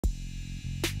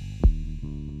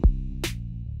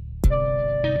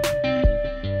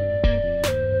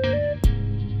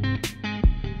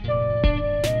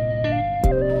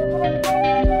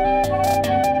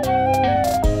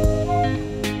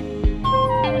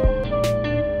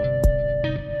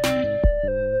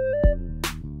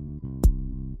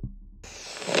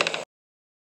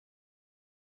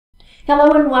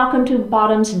Hello and welcome to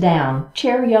Bottoms Down,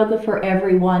 Chair Yoga for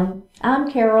Everyone. I'm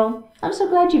Carol. I'm so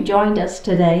glad you've joined us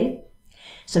today.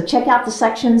 So check out the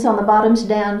sections on the Bottoms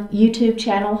Down YouTube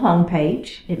channel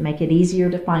homepage. It'd make it easier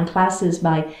to find classes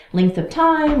by length of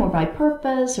time or by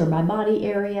purpose or by body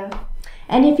area.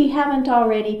 And if you haven't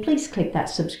already, please click that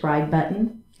subscribe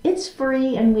button. It's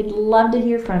free and we'd love to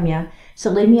hear from you.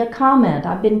 So leave me a comment.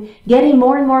 I've been getting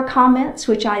more and more comments,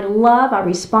 which I love. I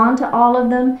respond to all of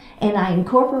them and I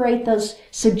incorporate those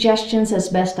suggestions as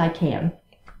best I can.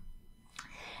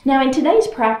 Now in today's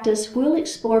practice, we'll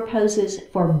explore poses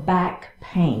for back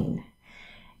pain.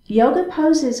 Yoga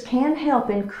poses can help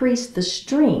increase the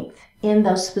strength in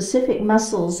those specific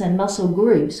muscles and muscle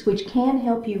groups, which can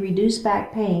help you reduce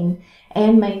back pain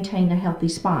and maintain a healthy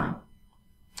spine.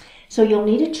 So you'll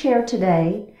need a chair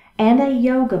today and a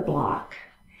yoga block.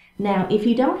 Now, if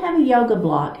you don't have a yoga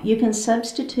block, you can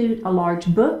substitute a large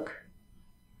book,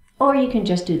 or you can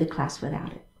just do the class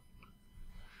without it.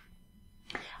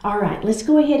 All right, let's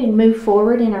go ahead and move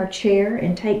forward in our chair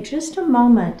and take just a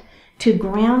moment to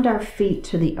ground our feet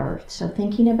to the earth. So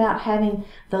thinking about having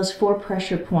those 4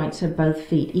 pressure points of both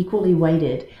feet equally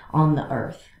weighted on the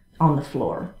earth, on the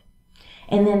floor.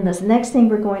 And then the next thing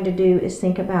we're going to do is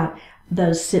think about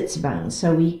those sits bones.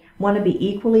 So we want to be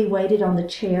equally weighted on the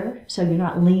chair so you're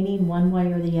not leaning one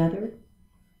way or the other.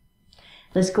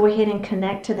 Let's go ahead and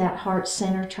connect to that heart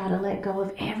center. Try to let go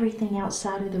of everything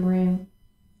outside of the room.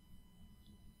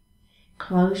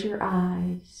 Close your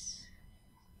eyes.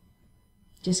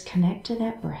 Just connect to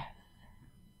that breath.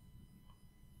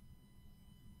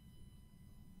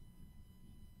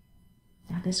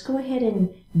 Now let's go ahead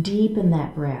and deepen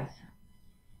that breath.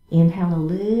 Inhale a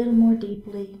little more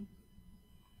deeply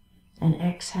and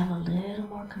exhale a little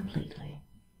more completely.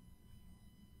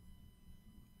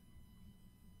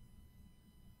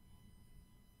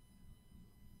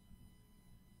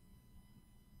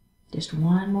 Just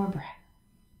one more breath.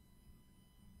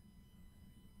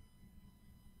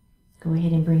 Go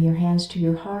ahead and bring your hands to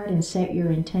your heart and set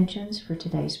your intentions for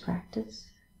today's practice.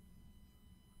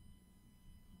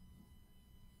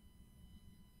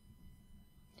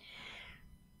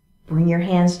 Bring your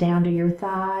hands down to your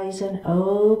thighs and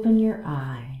open your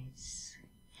eyes.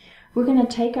 We're going to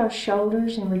take our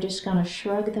shoulders and we're just going to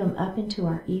shrug them up into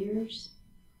our ears.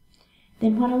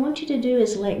 Then what I want you to do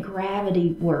is let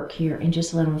gravity work here and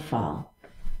just let them fall.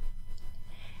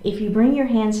 If you bring your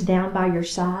hands down by your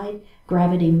side,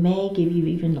 gravity may give you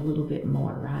even a little bit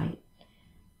more, right?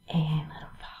 And let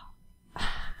them fall.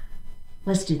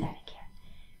 Let's do that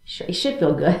again. It should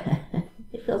feel good.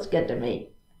 It feels good to me.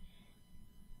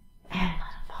 And let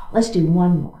them fall. Let's do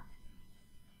one more.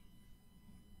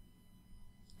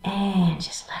 And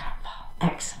just let them fall.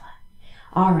 Excellent.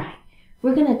 All right.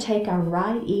 We're going to take our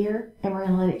right ear and we're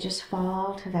going to let it just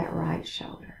fall to that right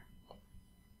shoulder.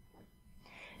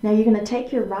 Now you're going to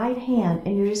take your right hand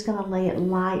and you're just going to lay it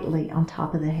lightly on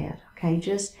top of the head. Okay?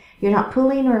 You're not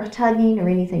pulling or tugging or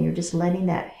anything. You're just letting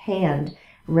that hand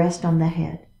rest on the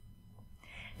head.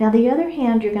 Now the other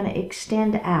hand you're going to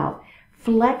extend out,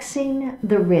 flexing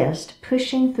the wrist,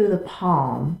 pushing through the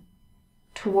palm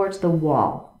towards the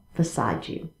wall beside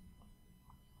you.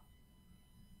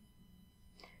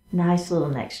 Nice little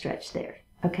neck stretch there.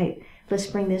 Okay, let's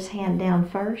bring this hand down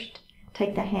first.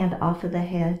 Take the hand off of the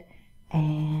head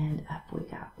and up we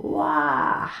go.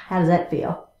 Wow, how does that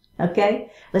feel? Okay,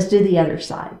 let's do the other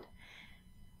side.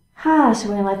 So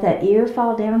we're going to let that ear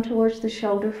fall down towards the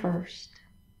shoulder first.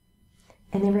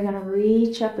 And then we're going to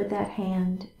reach up with that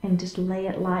hand and just lay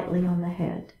it lightly on the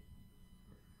head.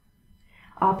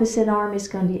 Opposite arm is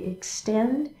going to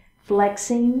extend,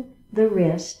 flexing the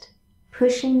wrist,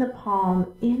 pushing the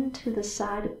palm into the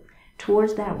side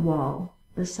towards that wall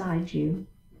beside you.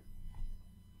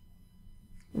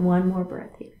 One more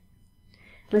breath here.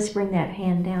 Let's bring that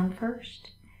hand down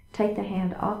first. Take the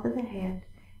hand off of the head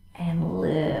and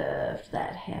lift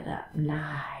that head up.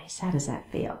 Nice. How does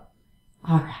that feel?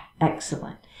 All right,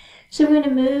 excellent. So we're going to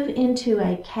move into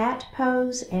a cat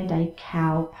pose and a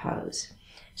cow pose.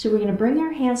 So we're going to bring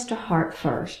our hands to heart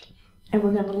first, and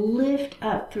we're going to lift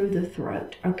up through the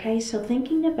throat. Okay, so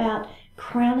thinking about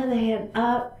crown of the head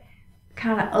up,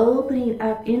 kind of opening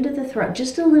up into the throat,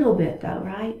 just a little bit though,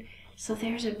 right? So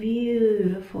there's a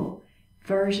beautiful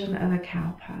version of a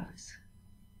cow pose.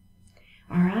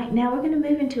 All right, now we're going to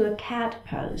move into a cat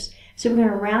pose. So we're going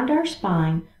to round our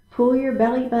spine, pull your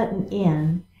belly button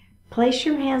in, place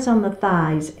your hands on the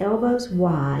thighs, elbows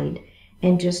wide,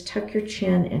 and just tuck your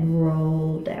chin and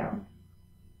roll down.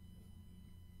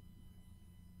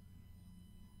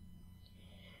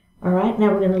 All right,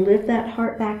 now we're going to lift that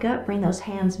heart back up, bring those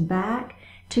hands back,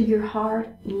 to your heart.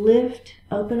 Lift,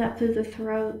 open up through the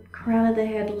throat. Crown of the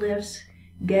head lifts.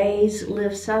 Gaze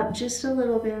lifts up just a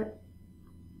little bit.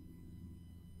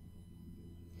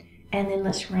 And then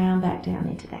let's round back down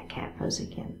into that cat pose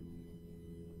again.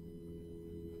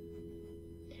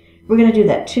 We're going to do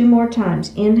that 2 more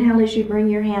times. Inhale as you bring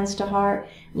your hands to heart,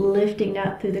 lifting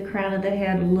up through the crown of the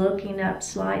head, looking up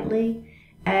slightly.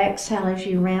 Exhale as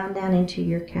you round down into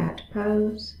your cat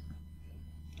pose.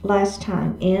 Last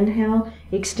time. Inhale,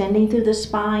 extending through the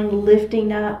spine,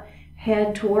 lifting up,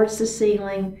 head towards the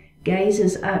ceiling. Gaze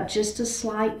is up just a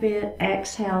slight bit.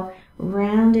 Exhale,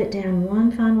 round it down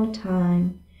one final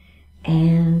time,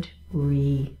 and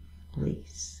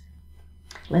release.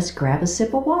 Let's grab a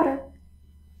sip of water.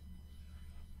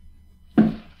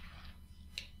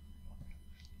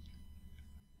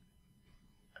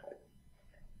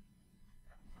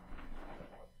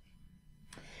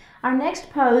 Our next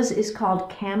pose is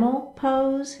called camel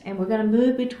pose, and we're going to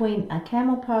move between a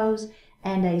camel pose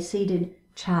and a seated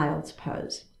child's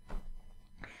pose.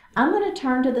 I'm going to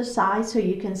turn to the side so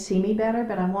you can see me better,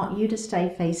 but I want you to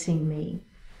stay facing me.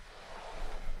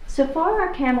 So for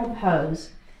our camel pose,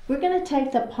 we're going to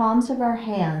take the palms of our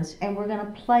hands and we're going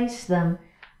to place them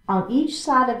on each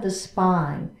side of the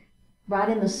spine, right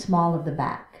in the small of the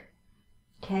back.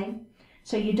 Okay?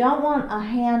 So you don't want a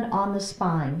hand on the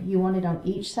spine. You want it on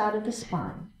each side of the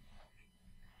spine.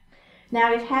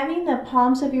 Now, if having the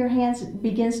palms of your hands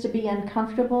begins to be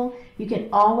uncomfortable, you can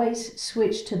always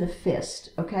switch to the fist.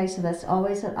 Okay, so that's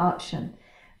always an option.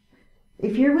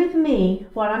 If you're with me,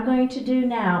 what I'm going to do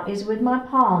now is with my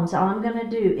palms, all I'm going to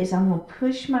do is I'm going to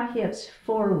push my hips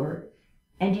forward.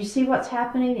 And you see what's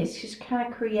happening? It's just kind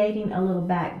of creating a little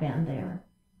back bend there.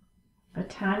 A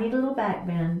tiny little back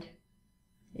bend.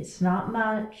 It's not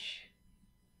much,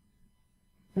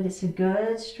 but it's a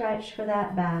good stretch for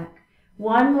that back.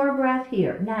 One more breath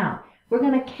here. Now, we're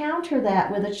going to counter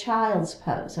that with a child's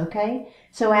pose, okay?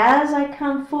 So as I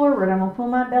come forward, I'm going to pull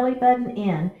my belly button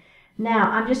in.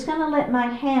 Now, I'm just going to let my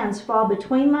hands fall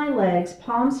between my legs,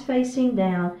 palms facing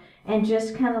down, and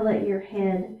just kind of let your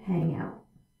head hang out.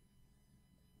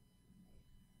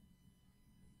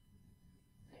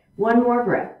 One more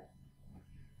breath.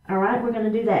 All right, we're going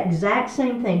to do that exact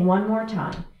same thing one more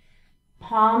time.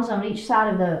 Palms on each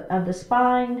side of the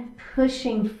spine,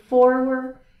 pushing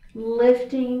forward,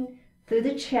 lifting through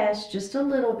the chest just a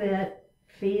little bit,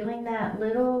 feeling that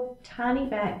little tiny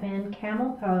back bend,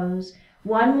 camel pose.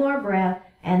 One more breath,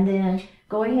 and then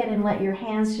go ahead and let your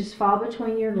hands just fall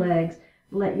between your legs.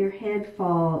 Let your head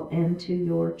fall into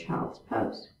your child's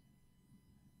pose.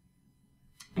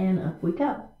 And up we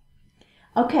go.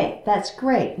 Okay, that's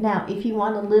great. Now, if you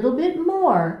want a little bit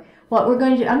more, what we're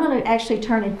going to do, I'm going to actually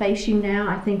turn and face you now.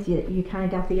 I think that you kind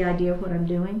of got the idea of what I'm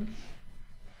doing,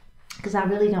 because I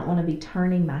really don't want to be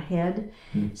turning my head.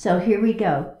 So here we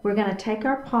go. We're going to take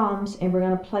our palms and we're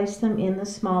going to place them in the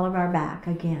small of our back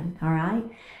again, all right?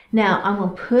 Now, I'm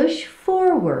going to push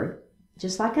forward,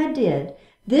 just like I did.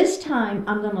 This time,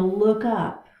 I'm going to look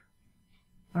up,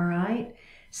 all right?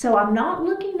 So I'm not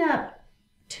looking up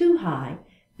too high,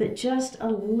 but just a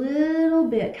little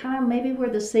bit, kind of maybe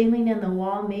where the ceiling and the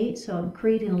wall meet. So I'm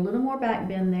creating a little more back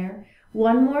bend there.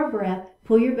 One more breath,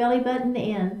 pull your belly button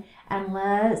in, and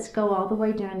let's go all the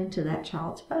way down into that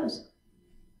child's pose.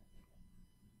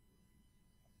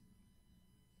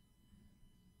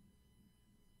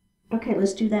 Okay,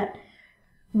 let's do that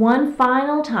one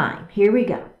final time. Here we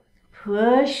go.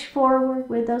 Push forward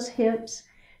with those hips.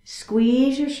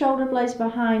 Squeeze your shoulder blades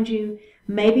behind you.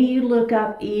 Maybe you look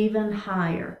up even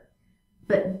higher,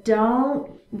 but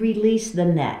don't release the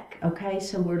neck, okay?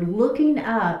 So we're looking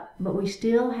up, but we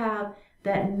still have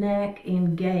that neck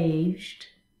engaged.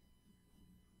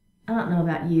 I don't know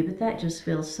about you, but that just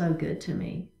feels so good to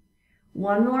me.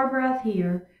 One more breath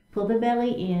here, pull the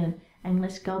belly in, and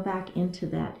let's go back into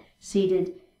that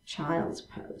seated child's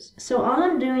pose. So all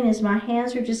I'm doing is my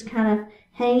hands are just kind of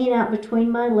hanging out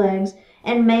between my legs,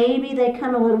 and maybe they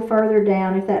come a little further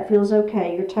down if that feels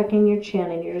okay. You're tucking your chin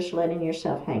and you're just letting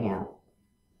yourself hang out.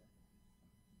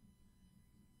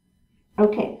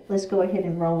 Okay, let's go ahead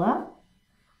and roll up.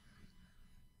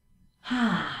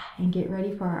 And get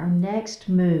ready for our next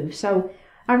move. So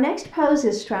our next pose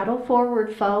is straddle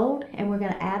forward fold, and we're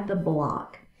going to add the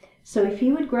block. So if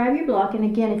you would grab your block, and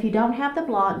again, if you don't have the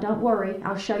block, don't worry.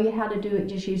 I'll show you how to do it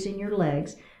just using your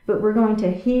legs. But we're going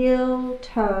to heel,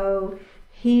 toe,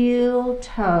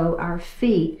 our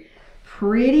feet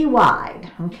pretty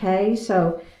wide, okay?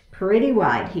 So pretty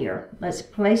wide here. Let's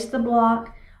place the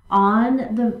block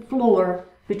on the floor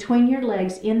between your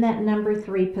legs in that number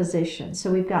 3 position.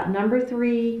 So we've got number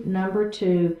 3, number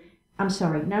 2,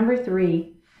 number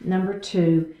 3, number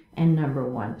 2, and number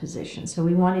 1 position. So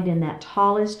we want it in that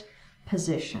tallest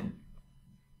position.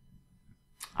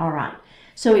 All right,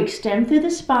 so extend through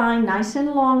the spine nice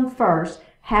and long first.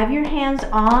 Have your hands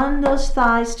on those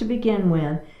thighs to begin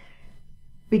with.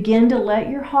 Begin to let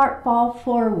your heart fall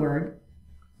forward,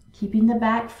 keeping the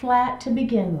back flat to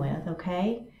begin with,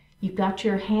 okay? You've got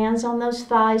your hands on those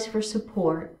thighs for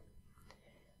support.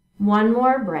 One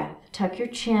more breath. Tuck your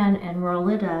chin and roll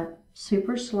it up,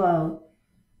 super slow,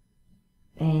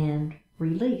 and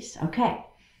release. Okay,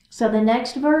 so the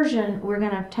next version, we're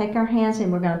going to take our hands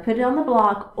and we're going to put it on the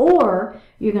block, or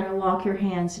you're going to walk your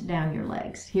hands down your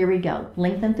legs. Here we go.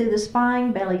 Lengthen through the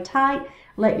spine, belly tight.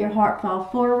 Let your heart fall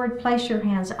forward. Place your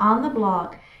hands on the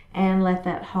block and let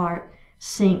that heart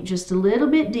sink just a little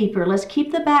bit deeper. Let's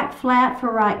keep the back flat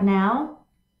for right now.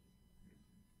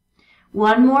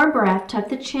 One more breath. Tuck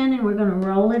the chin and we're going to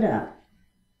roll it up.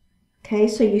 Okay,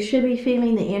 so you should be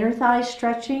feeling the inner thighs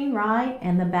stretching, right?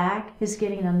 And the back is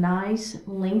getting a nice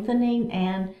lengthening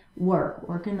and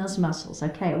working those muscles.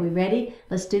 Okay, are we ready?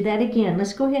 Let's do that again.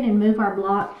 Let's go ahead and move our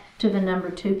block to the number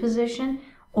 2 position.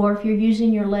 Or if you're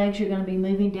using your legs, you're going to be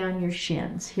moving down your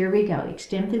shins. Here we go.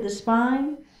 Extend through the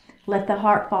spine. Let the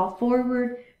heart fall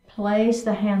forward. Place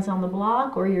the hands on the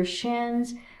block or your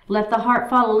shins. Let the heart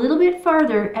fall a little bit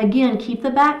further. Again, keep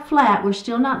the back flat. We're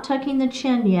still not tucking the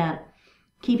chin yet.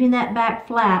 Keeping that back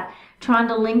flat. Trying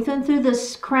to lengthen through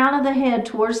the crown of the head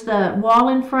towards the wall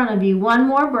in front of you. One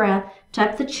more breath.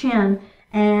 Tuck the chin.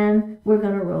 And we're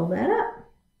going to roll that up.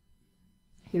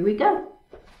 Here we go.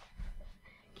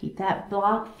 Keep that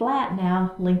block flat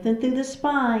now. Lengthen through the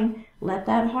spine. Let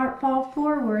that heart fall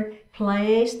forward.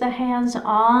 Place the hands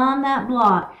on that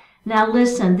block. Now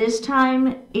listen, this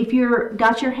time if you've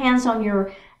got your hands on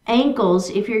your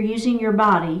ankles, if you're using your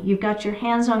body, you've got your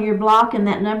hands on your block in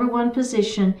that number 1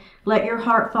 position. Let your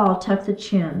heart fall. Tuck the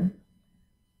chin.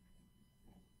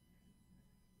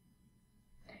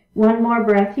 One more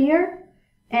breath here.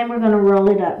 And we're going to roll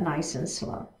it up nice and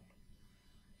slow.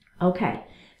 Okay.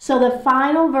 So the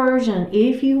final version,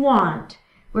 if you want,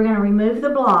 we're going to remove the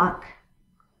block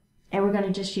and we're going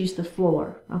to just use the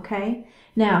floor, okay?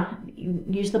 Now,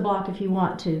 use the block if you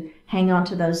want to. Hang on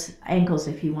to those ankles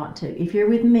if you want to. If you're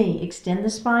with me, extend the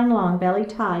spine long, belly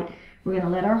tight. We're going to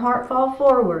let our heart fall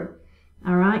forward.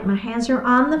 All right, my hands are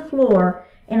on the floor.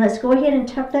 And let's go ahead and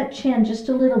tuck that chin just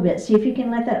a little bit. See if you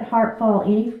can let that heart fall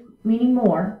any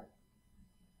more.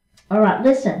 All right,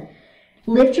 listen.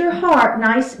 Lift your heart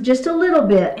nice, just a little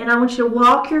bit, and I want you to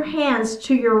walk your hands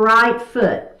to your right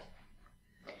foot.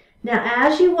 Now,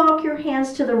 as you walk your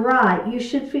hands to the right, you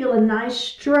should feel a nice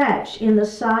stretch in the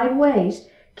side waist.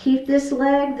 Keep this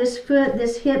leg, this foot,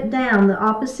 this hip down, the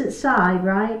opposite side,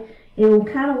 right? It will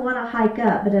kind of want to hike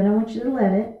up, but I don't want you to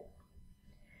let it.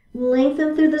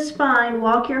 Lengthen through the spine,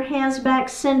 walk your hands back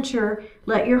center,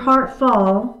 let your heart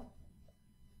fall.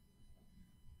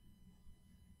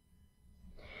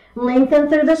 Lengthen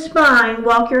through the spine,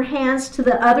 walk your hands to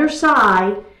the other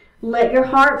side, let your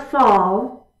heart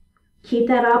fall. Keep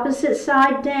that opposite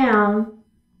side down.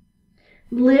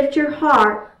 Lift your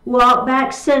heart, walk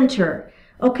back center.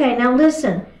 Okay, now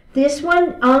listen, this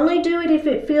one, only do it if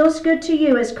it feels good to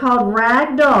you. It's called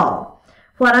ragdoll.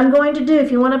 What I'm going to do,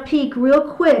 if you want to peek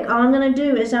real quick, all I'm going to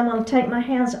do is I'm going to take my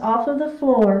hands off of the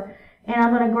floor and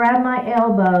I'm going to grab my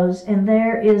elbows, and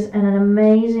there is an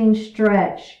amazing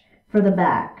stretch for the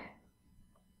back.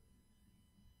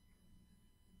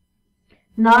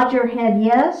 Nod your head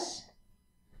yes.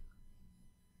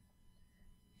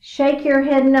 Shake your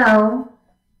head no.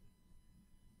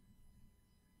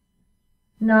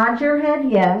 Nod your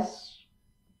head yes.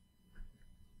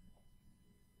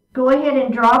 Go ahead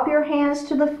and drop your hands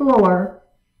to the floor.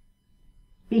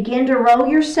 Begin to roll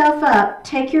yourself up.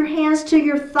 Take your hands to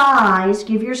your thighs.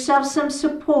 Give yourself some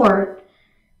support.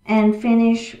 And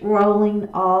finish rolling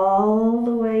all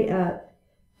the way up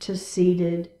to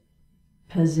seated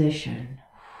position.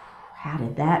 How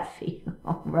did that feel?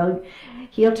 Roll,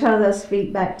 heel toe those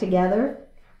feet back together.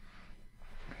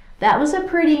 That was a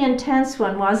pretty intense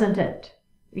one, wasn't it?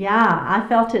 Yeah, I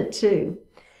felt it too.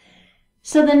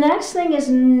 So the next thing is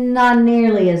not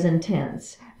nearly as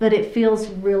intense, but it feels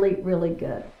really, really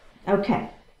good. Okay,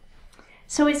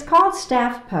 so it's called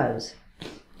staff pose.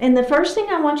 And the first thing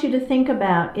I want you to think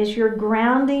about is you're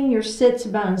grounding your sits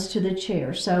bones to the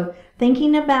chair. So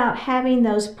thinking about having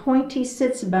those pointy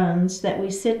sits bones that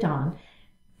we sit on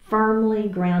firmly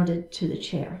grounded to the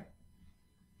chair.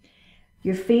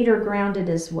 Your feet are grounded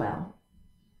as well.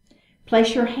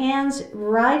 Place your hands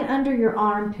right under your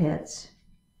armpits,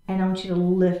 and I want you to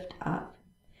lift up.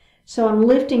 So I'm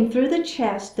lifting through the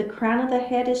chest. The crown of the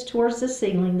head is towards the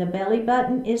ceiling. The belly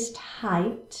button is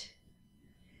tight.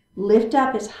 Lift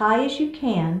up as high as you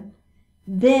can.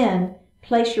 Then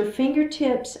place your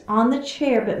fingertips on the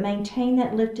chair, but maintain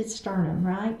that lifted sternum,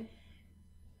 right?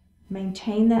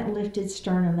 Maintain that lifted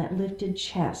sternum, that lifted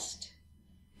chest.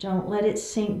 Don't let it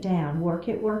sink down. Work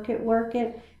it, work it, work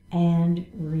it, and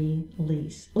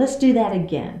release. Let's do that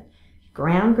again.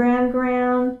 Ground, ground,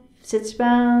 ground. Sits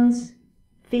bones,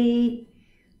 feet.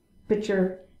 Put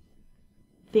your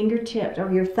fingertips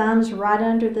or your thumbs right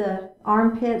under the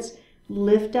armpits.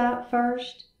 Lift up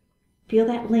first. Feel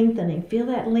that lengthening. Feel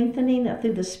that lengthening up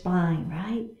through the spine,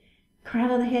 right?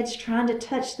 Crown of the head's trying to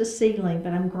touch the ceiling,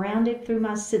 but I'm grounded through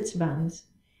my sits bones.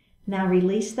 Now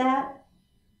release that.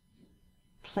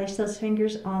 Place those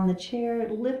fingers on the chair.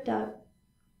 Lift up.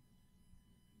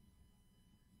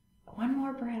 One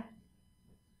more breath.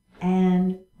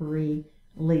 And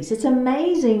release. It's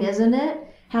amazing, isn't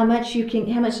it? How much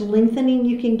lengthening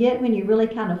you can get when you really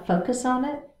kind of focus on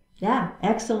it. Yeah,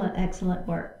 excellent, excellent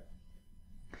work.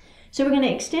 So we're going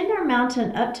to extend our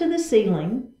mountain up to the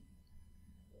ceiling.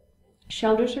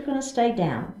 Shoulders are going to stay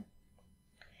down.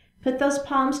 Put those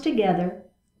palms together.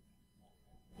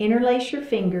 Interlace your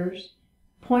fingers.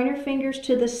 Point your fingers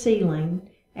to the ceiling.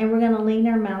 And we're going to lean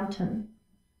our mountain.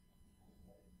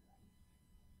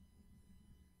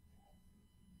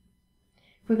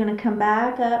 We're going to come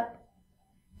back up.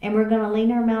 And we're going to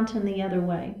lean our mountain the other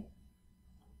way.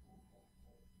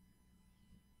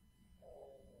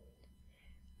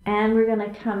 And we're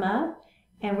going to come up.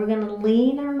 And we're going to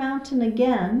lean our mountain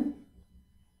again.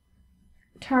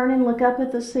 Turn and look up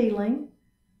at the ceiling.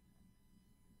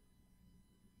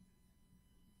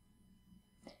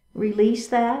 Release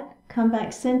that. Come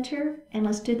back center. And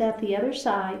let's do that the other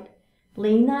side.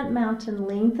 Lean that mountain,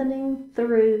 lengthening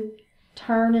through.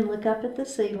 Turn and look up at the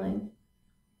ceiling.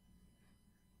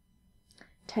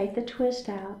 Take the twist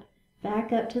out.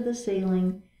 Back up to the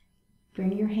ceiling.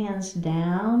 Bring your hands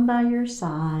down by your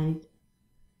side.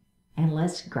 And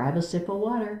let's grab a sip of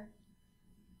water.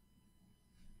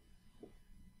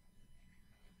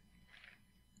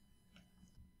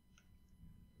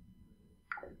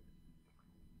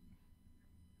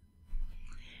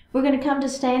 We're going to come to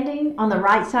standing on the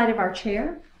right side of our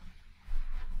chair.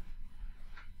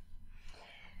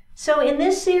 So in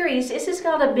this series, this is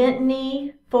called a bent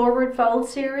knee forward fold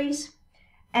series.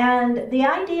 And the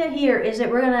idea here is that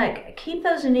we're going to keep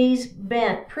those knees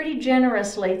bent pretty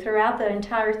generously throughout the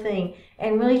entire thing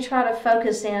and really try to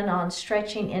focus in on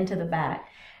stretching into the back.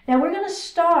 Now we're going to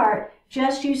start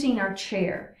just using our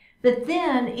chair. But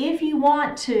then if you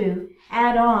want to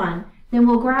add on, then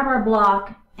we'll grab our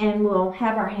block and we'll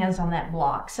have our hands on that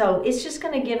block. So it's just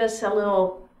going to give us a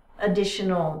little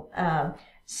additional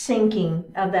sinking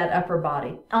of that upper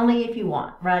body. Only if you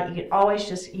want, right? You can always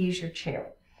just use your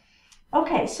chair.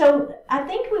 Okay, so I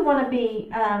think we want to be,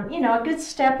 a good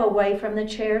step away from the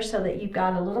chair so that you've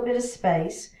got a little bit of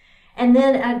space. And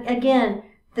then again,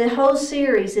 the whole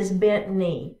series is bent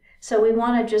knee. So we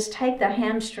want to just take the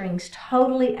hamstrings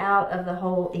totally out of the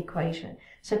whole equation.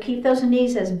 So keep those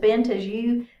knees as bent as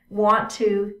you want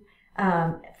to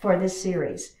for this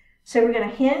series. So we're going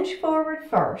to hinge forward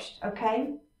first,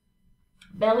 okay?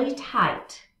 Belly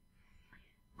tight.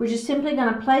 We're just simply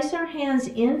going to place our hands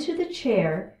into the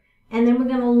chair, and then we're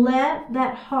going to let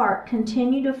that heart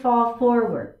continue to fall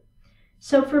forward.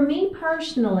 So for me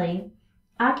personally,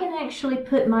 I can actually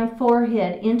put my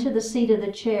forehead into the seat of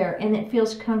the chair, and it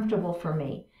feels comfortable for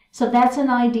me. So that's an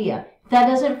idea. If that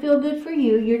doesn't feel good for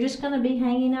you, you're just going to be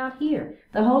hanging out here.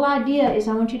 The whole idea is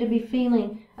I want you to be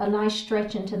feeling a nice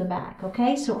stretch into the back,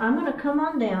 okay? So I'm going to come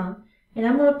on down, and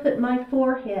I'm going to put my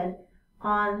forehead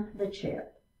on the chair.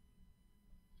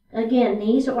 Again,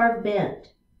 knees are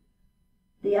bent.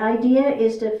 The idea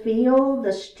is to feel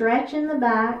the stretch in the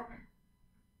back.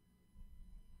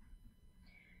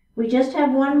 We just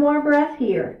have one more breath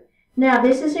here. Now,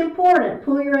 this is important.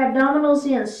 Pull your abdominals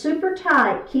in super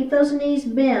tight. Keep those knees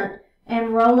bent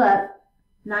and roll up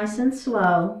nice and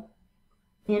slow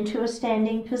into a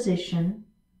standing position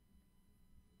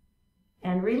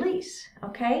and release.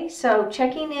 Okay, so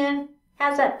checking in.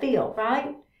 How's that feel,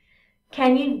 right?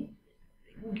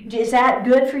 Is that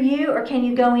good for you, or can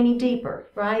you go any deeper,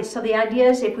 right? So the idea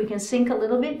is if we can sink a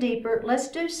little bit deeper,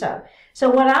 let's do so. So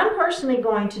what I'm personally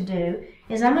going to do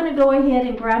is I'm going to go ahead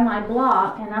and grab my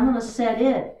block, and I'm going to set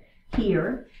it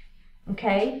here,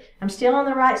 okay? I'm still on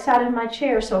the right side of my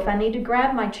chair, so if I need to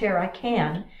grab my chair, I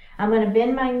can. I'm going to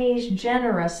bend my knees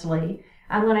generously.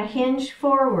 I'm going to hinge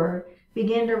forward,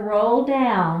 begin to roll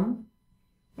down,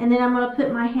 and then I'm going to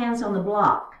put my hands on the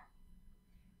block.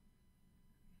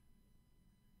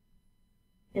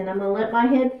 And I'm going to let my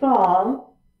head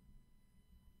fall.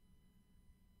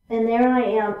 And there I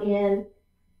am in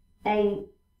a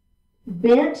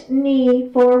bent knee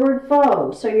forward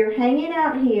fold. So you're hanging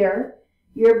out here,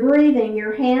 you're breathing,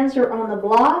 your hands are on the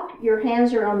block, your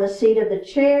hands are on the seat of the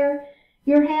chair,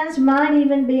 your hands might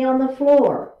even be on the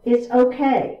floor. It's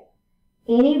okay.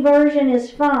 Any version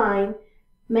is fine.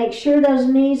 Make sure those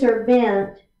knees are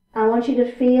bent. I want you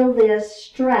to feel this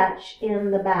stretch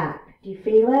in the back. Do you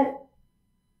feel it?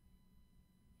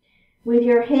 With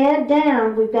your head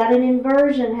down, we've got an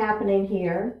inversion happening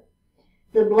here.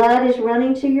 The blood is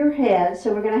running to your head,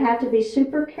 so we're going to have to be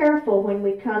super careful when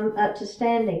we come up to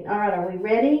standing. All right, are we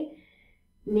ready?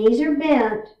 Knees are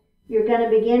bent. You're going to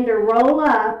begin to roll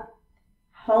up.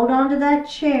 Hold on to that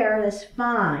chair. That's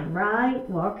fine, right?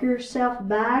 Walk yourself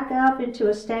back up into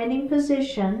a standing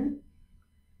position.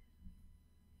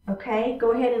 Okay,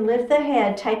 go ahead and lift the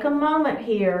head. Take a moment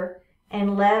here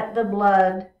and let the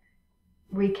blood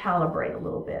recalibrate a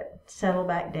little bit. Settle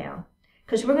back down.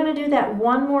 Because we're going to do that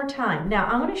one more time. Now,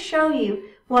 I'm going to show you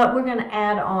what we're going to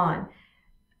add on.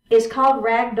 It's called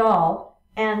ragdoll,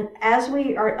 and as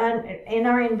we are in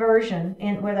our inversion,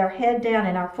 with our head down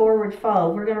in our forward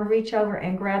fold, we're going to reach over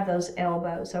and grab those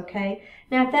elbows, okay?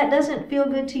 Now, if that doesn't feel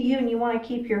good to you and you want to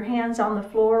keep your hands on the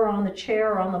floor or on the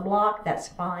chair or on the block, that's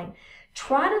fine.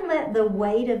 Try to let the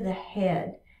weight of the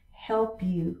head help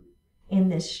you in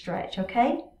this stretch,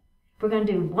 okay? We're going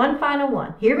to do one final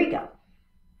one. Here we go.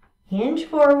 Hinge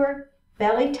forward,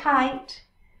 belly tight.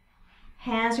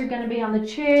 Hands are going to be on the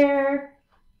chair.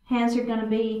 Hands are going to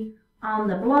be on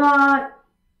the block.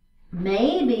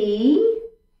 Maybe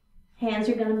hands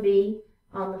are going to be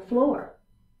on the floor.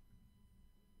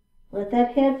 Let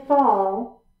that head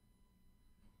fall.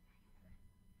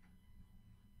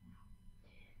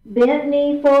 Bent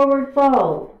knee forward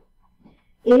fold.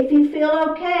 If you feel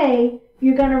okay,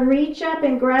 you're going to reach up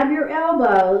and grab your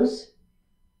elbows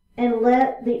and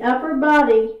let the upper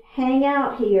body hang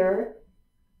out here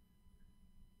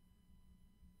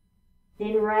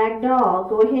in ragdoll.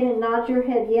 Go ahead and nod your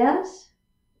head yes.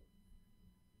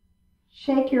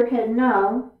 Shake your head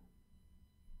no.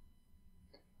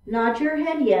 Nod your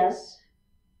head yes.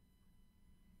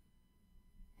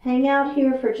 Hang out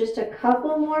here for just a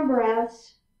couple more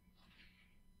breaths.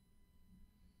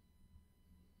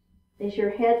 Is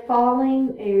your head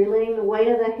falling? Are you letting the weight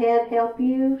of the head help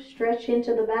you stretch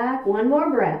into the back? One more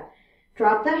breath.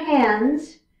 Drop the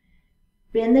hands.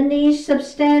 Bend the knees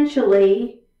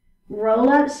substantially. Roll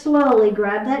up slowly.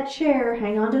 Grab that chair.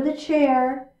 Hang onto the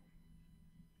chair.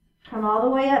 Come all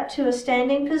the way up to a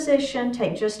standing position.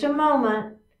 Take just a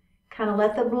moment. Kind of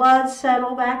let the blood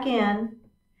settle back in.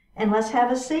 And let's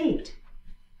have a seat.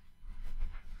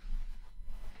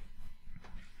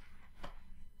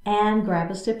 And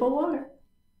grab a sip of water.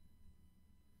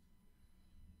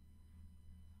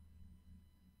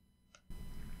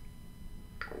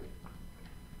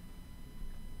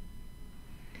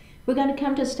 We're going to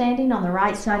come to standing on the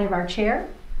right side of our chair.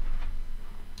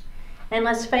 And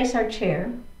let's face our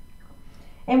chair.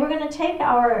 And we're going to take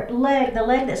our leg, the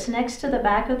leg that's next to the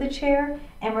back of the chair,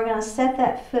 and we're going to set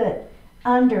that foot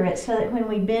under it so that when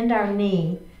we bend our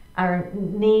knee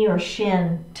or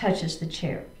shin touches the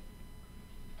chair.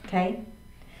 Okay?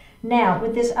 Now,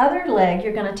 with this other leg,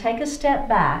 you're going to take a step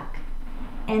back,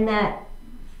 and that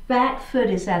back foot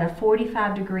is at a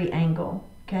 45-degree angle.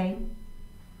 Okay?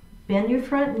 Bend your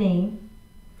front knee.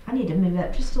 I need to move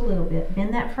up just a little bit.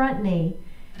 Bend that front knee,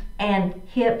 and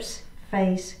hips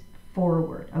face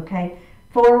forward. Okay?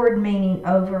 Forward meaning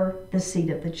over the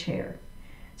seat of the chair.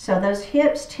 So those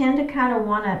hips tend to kind of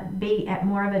want to be at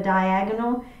more of a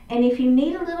diagonal. And if you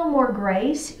need a little more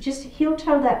grace, just heel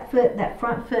toe that foot, that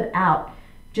front foot out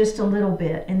just a little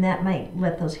bit, and that may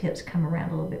let those hips come around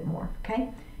a little bit more,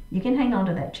 okay? You can hang on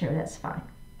to that chair, that's fine.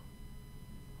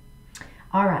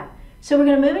 All right, so we're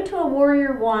going to move into a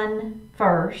warrior one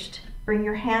first. Bring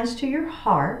your hands to your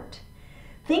heart.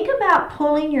 Think about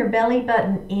pulling your belly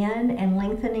button in and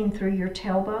lengthening through your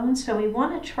tailbone. So we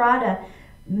want to try to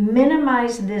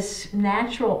minimize this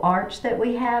natural arch that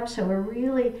we have, so we're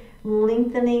really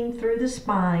lengthening through the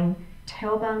spine,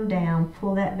 tailbone down,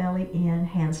 pull that belly in,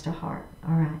 hands to heart.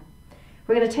 All right.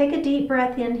 We're going to take a deep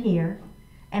breath in here,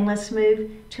 and let's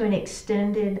move to an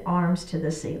extended arms to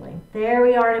the ceiling. There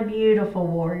we are in a beautiful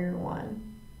warrior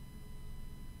one.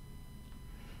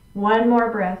 One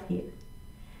more breath here.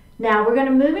 Now we're going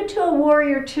to move into a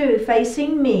warrior two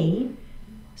facing me.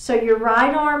 So your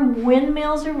right arm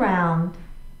windmills around,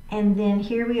 and then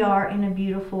here we are in a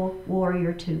beautiful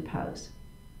warrior two pose.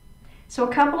 So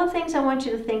a couple of things I want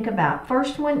you to think about.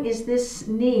 First one is this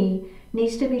knee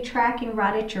needs to be tracking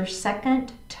right at your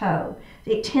second toe.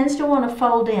 It tends to want to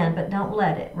fold in, but don't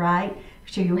let it, right?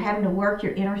 So you're having to work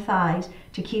your inner thighs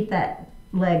to keep that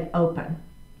leg open.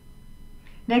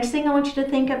 Next thing I want you to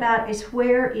think about is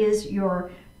where is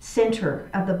your center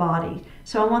of the body.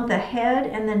 So I want the head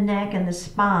and the neck and the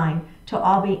spine to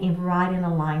all be right in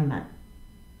alignment.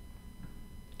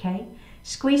 Okay?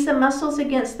 Squeeze the muscles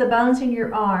against the bones in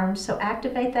your arms, so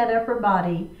activate that upper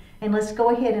body. And let's go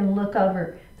ahead and look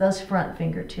over those front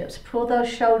fingertips. Pull those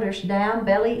shoulders down,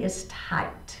 belly is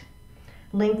tight.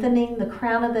 Lengthening the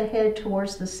crown of the head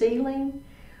towards the ceiling.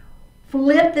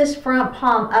 Flip this front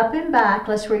palm up and back.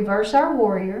 Let's reverse our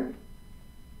warrior.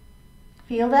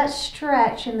 Feel that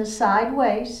stretch in the side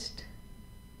waist.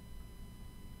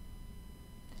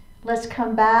 Let's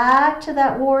come back to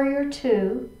that warrior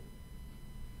two.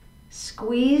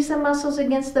 Squeeze the muscles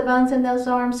against the bones in those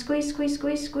arms. Squeeze, squeeze,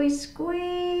 squeeze, squeeze,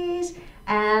 squeeze.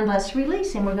 And let's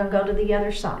release. And we're going to go to the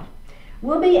other side.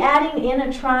 We'll be adding in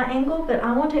a triangle, but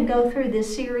I want to go through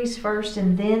this series first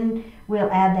and then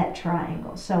we'll add that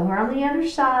triangle. So we're on the other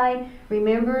side.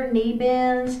 Remember, knee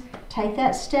bends. Take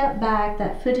that step back.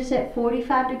 That foot is at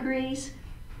 45 degrees.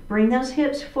 Bring those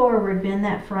hips forward. Bend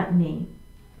that front knee.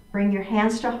 Bring your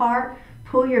hands to heart.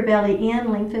 Pull your belly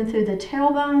in. Lengthen through the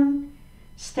tailbone.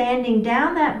 Standing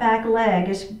down that back leg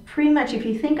is pretty much, if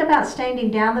you think about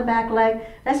standing down the back leg,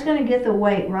 that's going to get the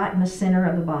weight right in the center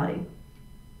of the body.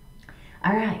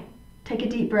 All right, take a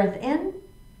deep breath in,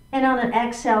 and on an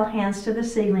exhale, hands to the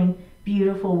ceiling,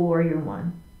 beautiful warrior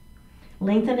one.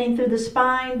 Lengthening through the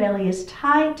spine, belly is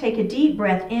tight, take a deep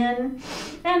breath in,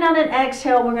 and on an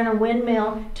exhale, we're going to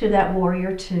windmill to that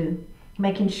warrior two.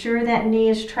 Making sure that knee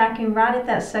is tracking right at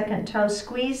that second toe.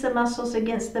 Squeeze the muscles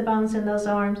against the bones in those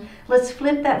arms. Let's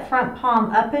flip that front palm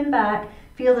up and back.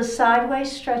 Feel the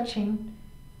sideways stretching.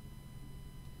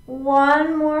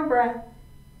 One more breath.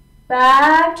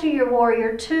 Back to your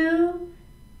warrior two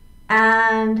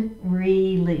and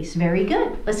release. Very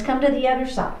good. Let's come to the other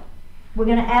side. We're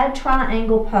going to add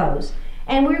triangle pose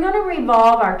and we're going to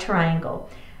revolve our triangle.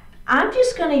 I'm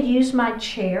just going to use my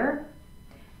chair.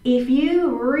 If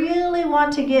you really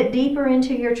want to get deeper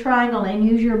into your triangle and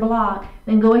use your block,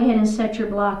 then go ahead and set your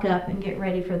block up and get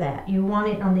ready for that. You want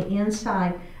it on the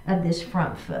inside of this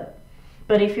front foot.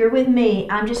 But if you're with me,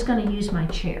 I'm just going to use my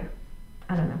chair.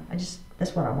 I don't know.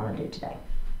 That's what I want to do today.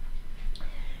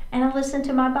 And I listen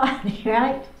to my body,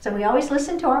 right? So we always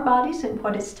listen to our bodies and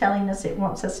what it's telling us it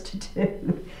wants us to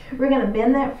do. We're going to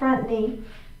bend that front knee.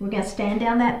 We're going to stand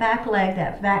down that back leg.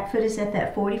 That back foot is at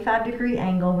that 45-degree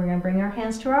angle. We're going to bring our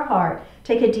hands to our heart.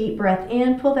 Take a deep breath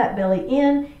in. Pull that belly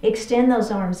in. Extend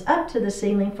those arms up to the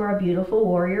ceiling for a beautiful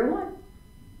warrior one.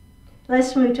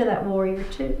 Let's move to that warrior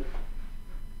two.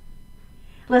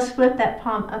 Let's flip that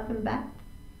palm up and back.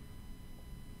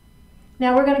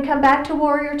 Now we're going to come back to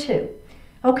warrior two.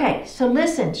 Okay, so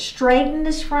listen, straighten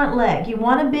this front leg. You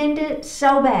want to bend it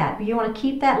so bad, but you want to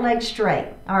keep that leg straight,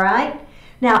 all right?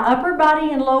 Now, upper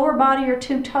body and lower body are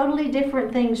two totally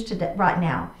different things today, right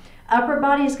now. Upper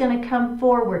body is going to come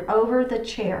forward over the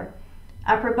chair.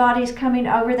 Upper body is coming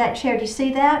over that chair. Do you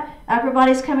see that? Upper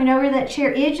body is coming over that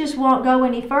chair. It just won't go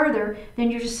any further.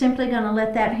 Then you're just simply going to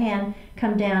let that hand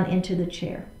come down into the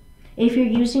chair. If you're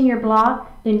using your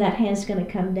block, then that hand's going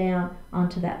to come down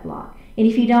onto that block. And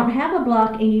if you don't have a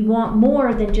block and you want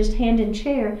more than just hand and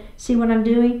chair, see what I'm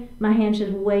doing? My hand's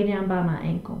just way down by my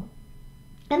ankle.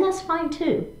 And that's fine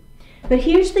too. But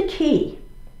here's the key.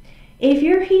 If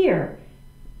you're here,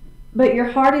 but your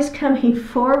heart is coming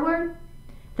forward,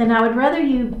 then I would rather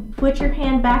you put your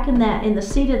hand back in the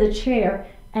seat of the chair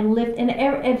and lift. And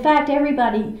in fact,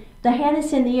 everybody, the hand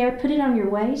that's in the air, put it on your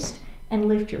waist and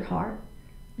lift your heart.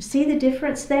 See the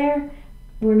difference there?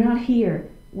 We're not here,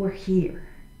 we're here.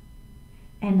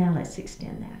 And now let's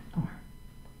extend that arm.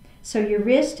 So your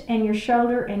wrist and your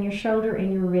shoulder and your shoulder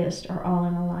and your wrist are all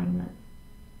in alignment.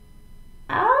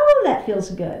 Oh, that feels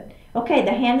good. Okay,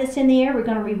 the hand that's in the air, we're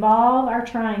going to revolve our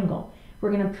triangle.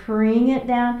 We're going to bring it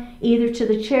down either to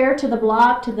the chair, to the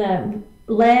block, to the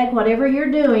leg, whatever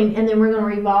you're doing, and then we're going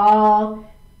to revolve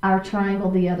our triangle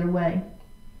the other way.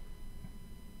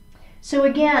 So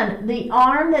again, the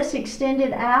arm that's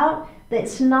extended out,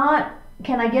 that's not,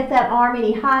 can I get that arm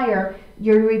any higher?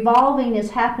 Your revolving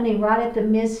is happening right at the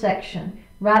midsection,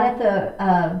 right at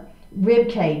the rib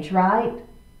cage, right?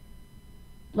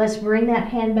 Let's bring that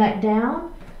hand back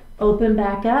down, open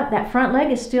back up. That front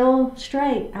leg is still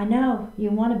straight. I know, you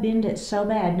want to bend it so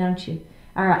bad, don't you?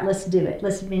 All right, let's do it.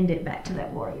 Let's bend it back to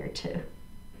that warrior two.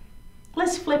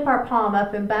 Let's flip our palm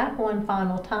up and back one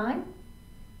final time.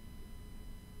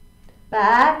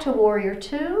 Back to warrior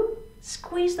two.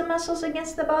 Squeeze the muscles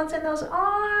against the bones in those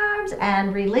arms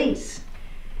and release.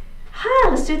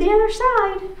 Let's do the other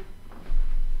side.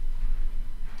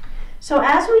 So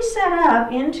as we set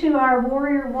up into our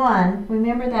warrior one,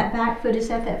 remember that back foot is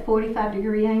at that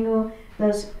 45-degree angle.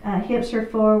 Those hips are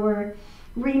forward.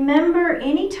 Remember,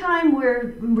 anytime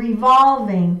we're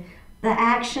revolving, the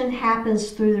action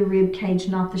happens through the rib cage,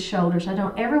 not the shoulders. I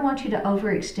don't ever want you to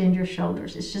overextend your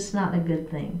shoulders. It's just not a good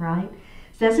thing, right?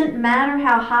 It doesn't matter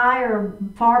how high or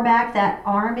far back that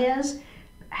arm is.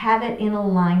 Have it in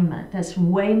alignment. That's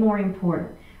way more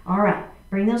important. All right.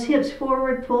 Bring those hips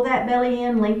forward, pull that belly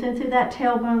in, lengthen through that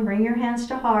tailbone, bring your hands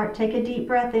to heart, take a deep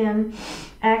breath in,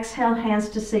 exhale, hands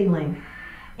to ceiling.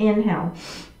 Inhale,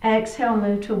 exhale,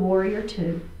 move to warrior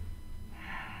two.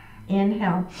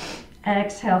 Inhale,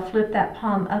 exhale, flip that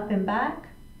palm up and back.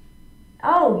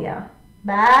 Oh yeah,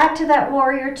 back to that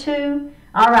warrior two.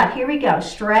 All right, here we go.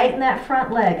 Straighten that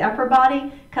front leg. Upper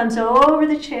body comes over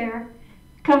the chair,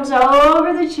 comes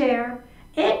over the chair.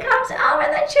 It comes over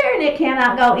the chair and it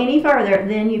cannot go any further.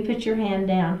 Then you put your hand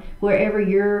down wherever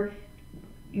where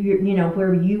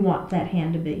you want that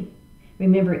hand to be.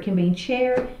 Remember, it can be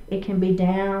chair, it can be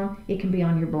down, it can be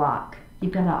on your block.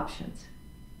 You've got options.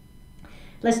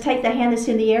 Let's take the hand that's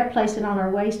in the air, place it on our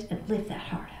waist, and lift that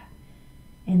heart up.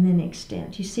 And then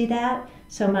extend. You see that?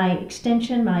 So my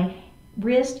extension, my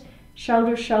wrist,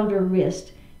 shoulder, shoulder,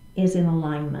 wrist is in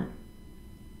alignment.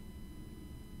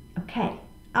 Okay.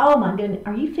 Oh my goodness,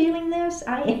 are you feeling this?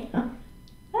 I am.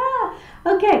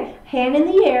 Okay, hand in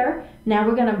the air. Now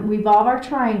we're going to revolve our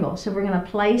triangle. So we're going to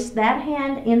place that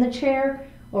hand in the chair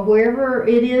or wherever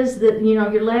it is that,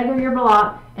 your leg or your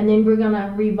block, and then we're going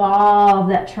to revolve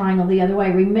that triangle the other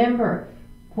way. Remember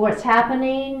what's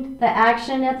happening, the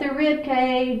action at the rib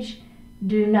cage.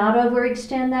 Do not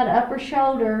overextend that upper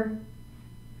shoulder.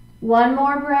 One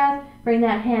more breath. Bring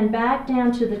that hand back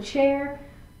down to the chair.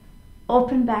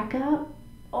 Open back up.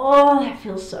 Oh, that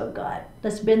feels so good.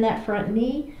 Let's bend that front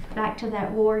knee back to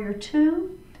that warrior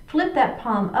two. Flip that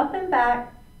palm up and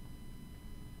back.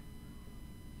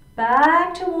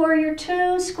 Back to warrior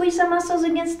two. Squeeze the muscles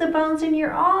against the bones in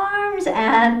your arms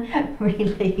and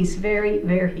release. Very,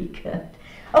 very good.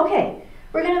 Okay,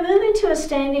 we're going to move into a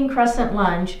standing crescent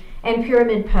lunge and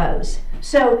pyramid pose.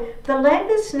 So the leg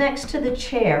that's next to the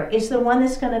chair is the one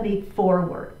that's going to be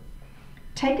forward.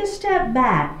 Take a step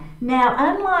back. Now,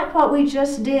 unlike what we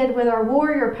just did with our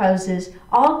warrior poses,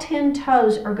 all 10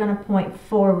 toes are going to point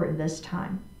forward this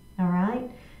time. All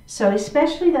right? So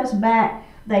especially those back,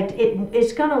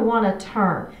 it's going to want to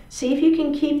turn. See if you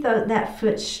can keep that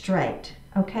foot straight.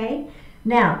 Okay?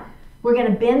 Now, we're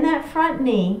going to bend that front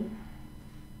knee.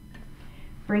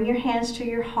 Bring your hands to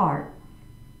your heart.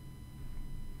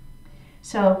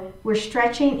 So we're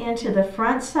stretching into the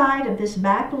front side of this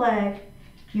back leg.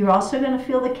 You're also going to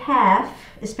feel the calf,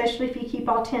 especially if you keep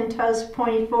all 10 toes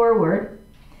pointed forward.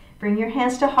 Bring your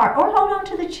hands to heart or hold on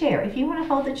to the chair. If you want to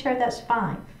hold the chair, that's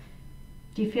fine.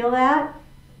 Do you feel that?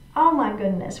 Oh my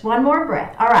goodness. One more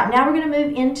breath. All right, now we're going to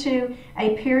move into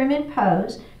a pyramid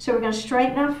pose. So we're going to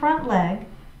straighten our front leg.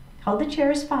 Hold the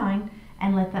chair is fine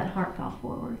and let that heart fall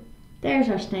forward. There's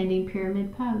our standing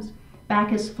pyramid pose.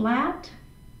 Back is flat.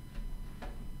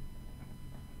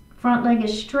 Front leg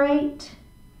is straight.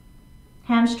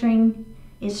 Hamstring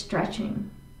is stretching.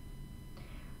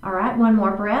 All right, one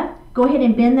more breath. Go ahead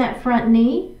and bend that front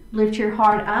knee. Lift your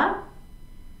heart up.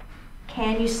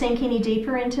 Can you sink any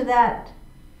deeper into that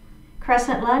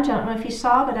crescent lunge? I don't know if you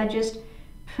saw, but I just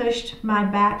pushed my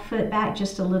back foot back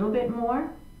just a little bit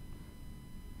more.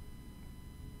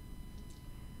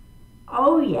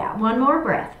 Oh yeah, one more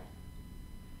breath.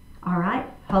 All right,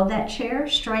 hold that chair,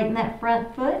 straighten that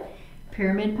front foot,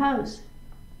 pyramid pose.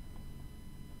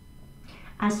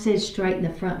 I said straighten the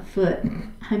front foot.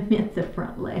 I meant the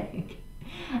front leg.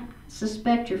 I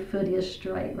suspect your foot is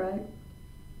straight, right?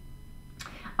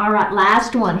 All right,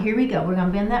 last one. Here we go. We're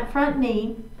going to bend that front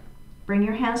knee. Bring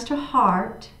your hands to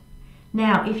heart.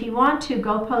 Now, if you want to,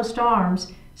 go post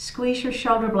arms. Squeeze your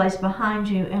shoulder blades behind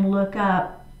you and look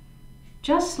up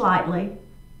just slightly.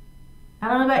 I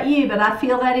don't know about you, but I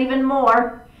feel that even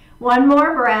more. One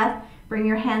more breath. Bring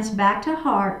your hands back to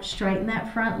heart. Straighten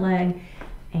that front leg.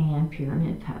 And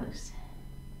pyramid pose.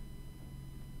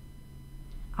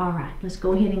 All right, let's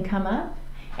go ahead and come up.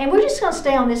 And we're just going to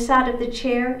stay on this side of the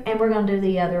chair and we're going to do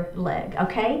the other leg,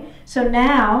 okay? So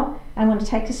now I'm going to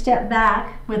take a step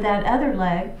back with that other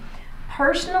leg.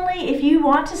 Personally, if you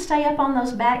want to stay up on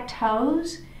those back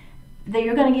toes, then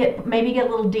you're going to maybe get a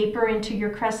little deeper into your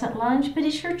crescent lunge, but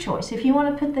it's your choice. If you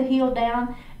want to put the heel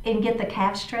down and get the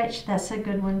calf stretched, that's a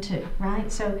good one too,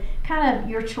 right? So kind of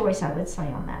your choice, I would say,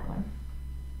 on that one.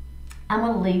 I'm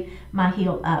going to leave my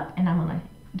heel up and I'm going to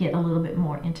get a little bit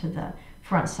more into the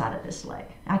front side of this leg.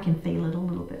 I can feel it a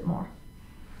little bit more.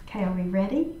 Okay, are we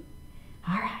ready?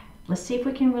 All right, Let's see if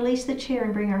we can release the chair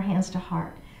and bring our hands to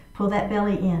heart. Pull that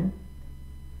belly in.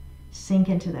 Sink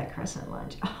into that crescent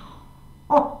lunge.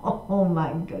 Oh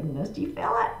my goodness. Do you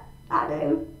feel it? I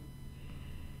do.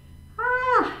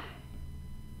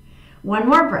 One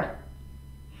more breath.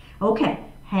 Okay.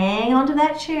 Hang onto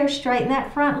that chair. Straighten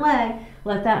that front leg.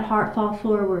 Let that heart fall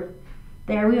forward.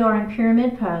 There we are in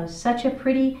pyramid pose. Such a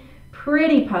pretty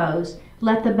pose.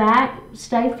 Let the back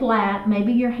stay flat.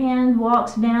 Maybe your hand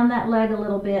walks down that leg a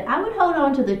little bit. I would hold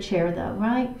on to the chair though,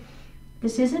 right?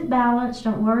 This isn't balanced.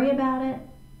 Don't worry about it.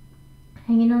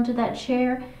 Hanging onto that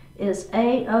chair is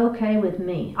A-okay with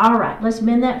me. All right, let's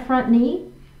bend that front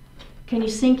knee. Can you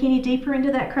sink any deeper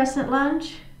into that crescent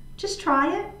lunge? Just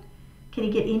try it. Can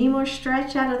you get any more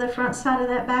stretch out of the front side of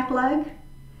that back leg?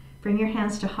 Bring your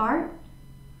hands to heart.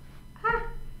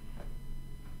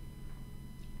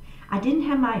 I didn't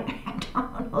have my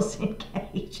abdominals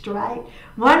engaged, right?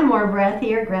 One more breath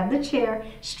here. Grab the chair.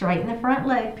 Straighten the front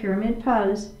leg. Pyramid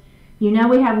pose. You know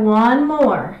we have one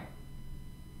more.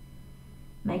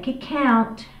 Make it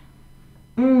count.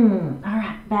 All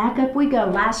right, back up we go.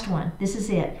 Last one. This is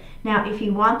it. Now, if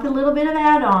you want the little bit of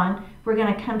add-on, we're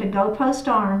going to come to goalpost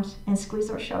arms and squeeze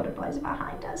our shoulder blades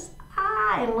behind us.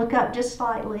 And look up just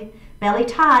slightly. Belly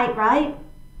tight, right?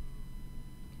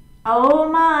 Oh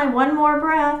my, one more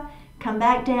breath. Come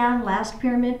back down, last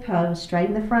pyramid pose.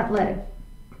 Straighten the front leg.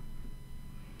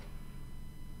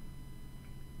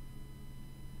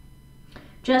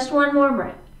 Just one more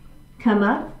breath. Come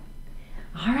up.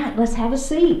 All right, let's have a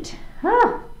seat.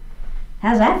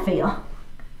 How's that feel?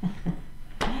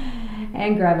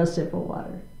 And grab a sip of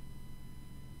water.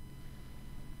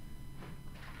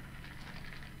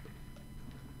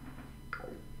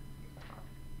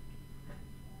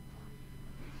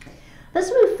 Let's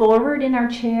move forward in our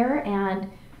chair and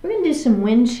we're going to do some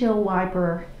windshield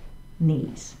wiper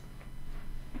knees.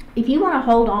 If you want to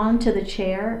hold on to the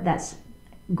chair, that's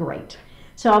great.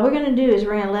 So all we're going to do is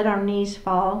we're going to let our knees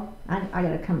fall. I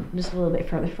got to come just a little bit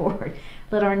further forward.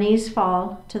 Let our knees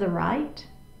fall to the right.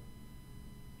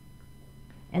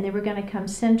 And then we're going to come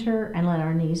center and let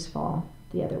our knees fall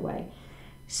the other way.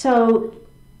 So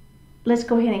let's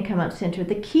go ahead and come up center.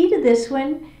 The key to this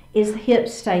one is the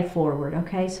hips stay forward,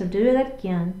 okay? So do that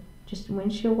again. Just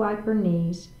windshield wiper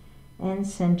knees and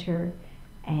center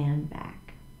and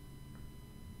back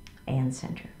and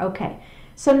center. Okay,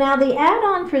 so now the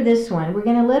add-on for this one, we're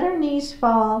gonna let our knees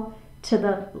fall to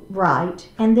the right,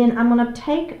 and then I'm gonna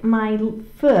take my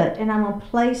foot and I'm gonna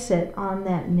place it on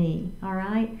that knee, all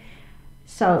right?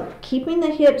 So keeping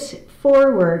the hips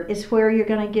forward is where you're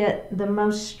gonna get the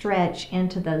most stretch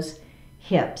into those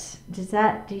hips. Does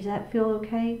that feel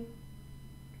okay?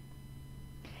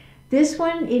 This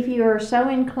one, if you are so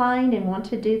inclined and want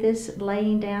to do this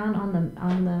laying down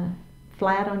on the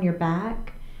flat on your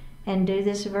back and do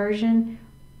this version,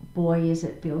 boy, does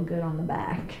it feel good on the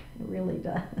back. It really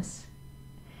does.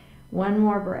 One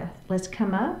more breath. Let's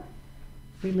come up,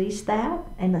 release that,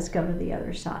 and let's go to the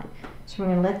other side. So we're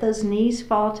going to let those knees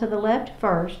fall to the left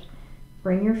first.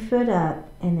 Bring your foot up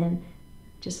and then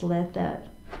just let that.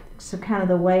 So kind of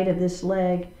the weight of this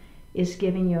leg is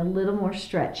giving you a little more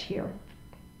stretch here.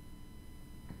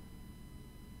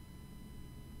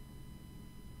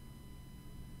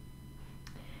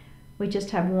 We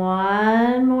just have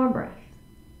one more breath.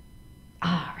 All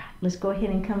right, let's go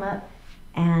ahead and come up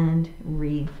and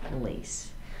release.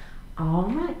 All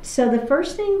right, so the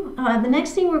first thing, the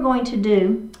next thing we're going to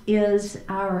do is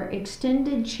our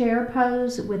extended chair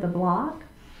pose with a block.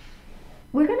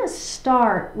 We're going to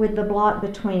start with the block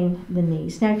between the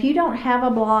knees. Now, if you don't have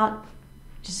a block,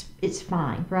 it's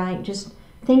fine, right? Just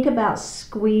think about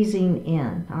squeezing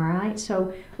in, all right?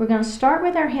 So we're going to start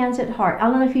with our hands at heart. I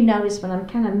don't know if you noticed, but I'm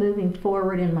kind of moving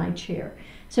forward in my chair.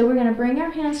 So we're going to bring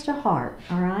our hands to heart,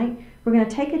 all right? We're going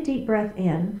to take a deep breath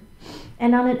in.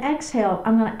 And on an exhale,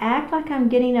 I'm going to act like I'm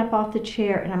getting up off the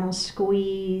chair and I'm going to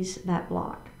squeeze that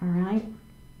block, all right?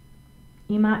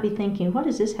 You might be thinking, what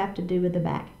does this have to do with the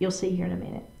back? You'll see here in a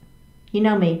minute. You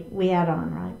know me, we add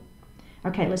on, right?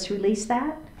 Okay, let's release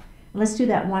that. Let's do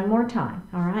that one more time,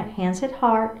 all right? Hands at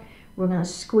heart. We're going to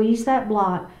squeeze that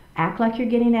block. Act like you're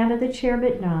getting out of the chair,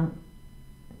 but don't.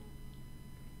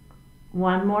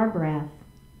 One more breath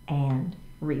and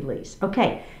release.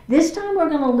 Okay, this time we're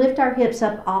going to lift our hips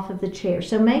up off of the chair.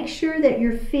 So make sure that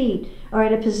your feet are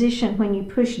at a position when you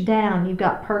push down, you've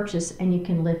got purchase and you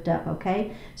can lift up,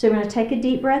 okay? So we're going to take a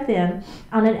deep breath in.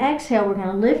 On an exhale, we're going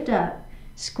to lift up,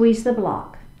 squeeze the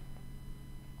block.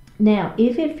 Now,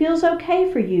 if it feels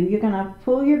okay for you, you're going to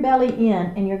pull your belly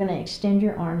in and you're going to extend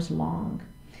your arms long.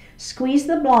 Squeeze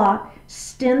the block,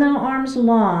 extend the arms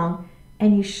long,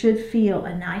 and you should feel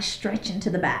a nice stretch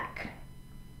into the back.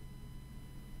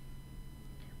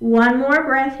 One more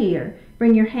breath here.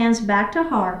 Bring your hands back to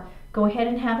heart. Go ahead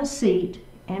and have a seat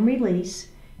and release.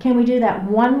 Can we do that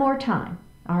one more time?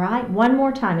 All right, one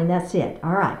more time, and that's it.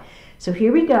 All right, so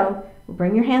here we go.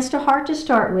 Bring your hands to heart to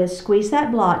start with. Squeeze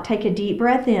that block. Take a deep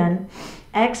breath in.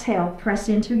 Exhale, press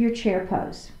into your chair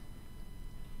pose.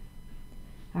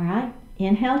 All right,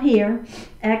 inhale here.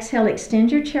 Exhale,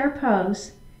 extend your chair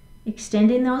pose.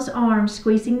 Extending those arms,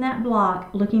 squeezing that block,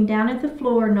 looking down at the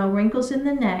floor, no wrinkles in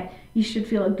the neck. You should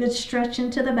feel a good stretch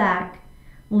into the back,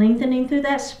 lengthening through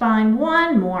that spine.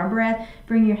 One more breath.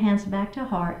 Bring your hands back to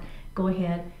heart. Go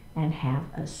ahead and have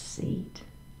a seat.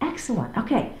 Excellent.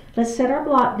 Okay, let's set our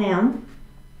block down.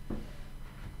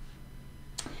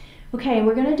 Okay,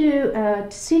 we're going to do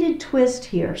a seated twist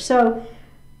here. So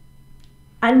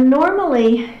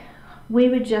normally we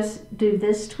would just do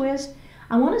this twist.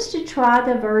 I want us to try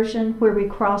the version where we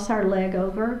cross our leg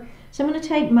over. So I'm going to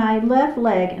take my left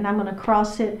leg and I'm going to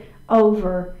cross it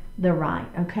over the right,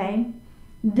 okay?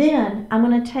 Then I'm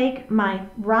going to take my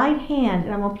right hand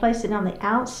and I'm going to place it on the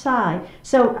outside.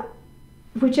 So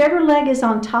whichever leg is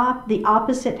on top, the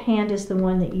opposite hand is the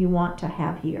one that you want to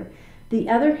have here. The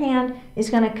other hand is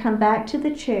going to come back to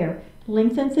the chair,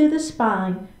 lengthen through the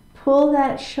spine, pull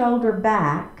that shoulder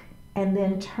back, and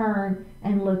then turn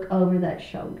and look over that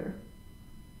shoulder.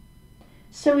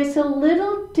 So it's a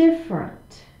little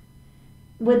different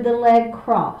with the leg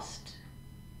crossed.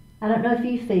 I don't know if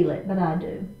you feel it, but I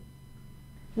do.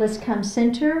 Let's come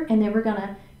center, and then we're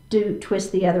going to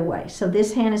twist the other way. So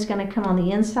this hand is going to come on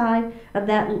the inside of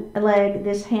that leg.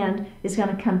 This hand is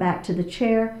going to come back to the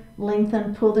chair,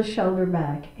 lengthen, pull the shoulder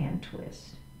back, and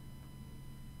twist.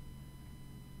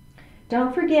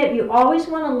 Don't forget, you always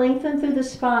want to lengthen through the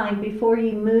spine before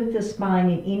you move the spine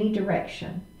in any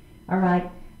direction. All right,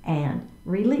 and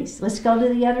release. Let's go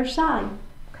to the other side,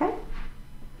 okay?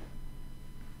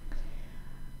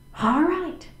 All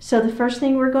right, so the first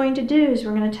thing we're going to do is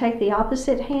we're going to take the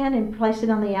opposite hand and place it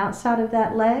on the outside of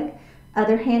that leg.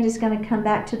 Other hand is going to come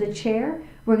back to the chair.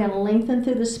 We're going to lengthen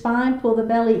through the spine, pull the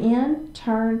belly in,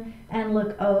 turn, and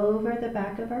look over the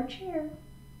back of our chair.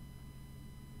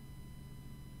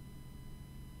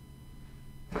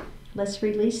 Let's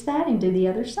release that and do the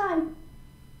other side.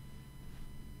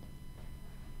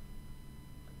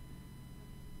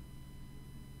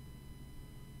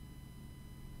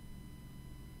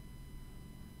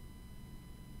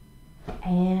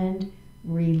 And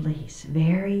release.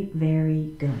 Very,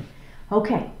 very good.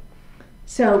 Okay,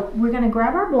 so we're going to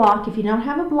grab our block. If you don't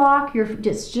have a block,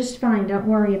 it's just fine. Don't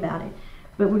worry about it.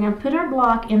 But we're going to put our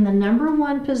block in the number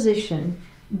one position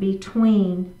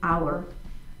between our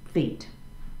feet.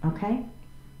 Okay?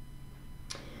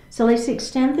 So let's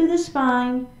extend through the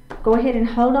spine. Go ahead and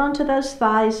hold on to those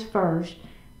thighs first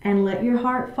and let your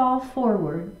heart fall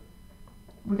forward.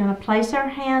 We're going to place our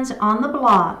hands on the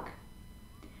block.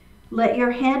 Let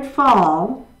your head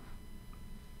fall.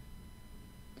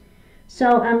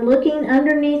 So I'm looking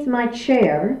underneath my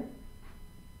chair.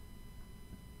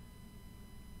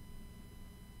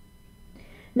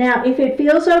 Now, if it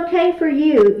feels okay for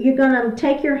you, you're going to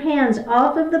take your hands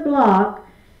off of the block.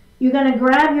 You're going to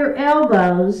grab your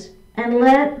elbows and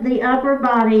let the upper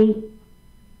body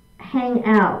hang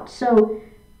out. So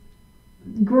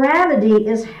gravity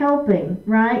is helping,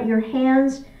 right? Your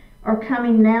hands are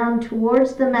coming down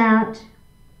towards the mat.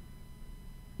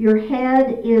 Your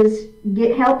head is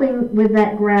helping with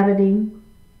that gravity.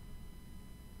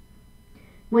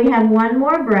 We have one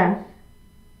more breath.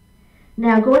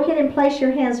 Now go ahead and place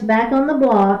your hands back on the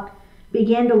block.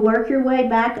 Begin to work your way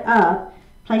back up.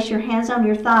 Place your hands on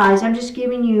your thighs. I'm just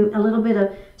giving you a little bit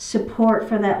of support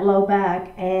for that low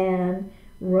back, and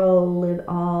roll it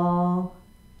all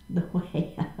the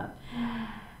way up.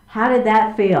 How did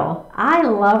that feel? I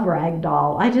love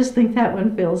ragdoll. I just think that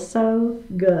one feels so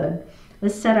good.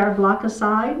 Let's set our block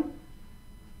aside.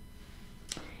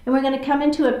 And we're going to come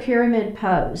into a pyramid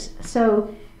pose.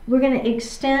 So we're going to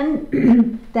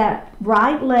extend that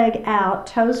right leg out,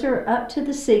 toes are up to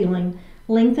the ceiling,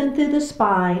 lengthen through the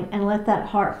spine, and let that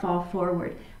heart fall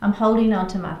forward. I'm holding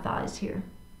onto my thighs here.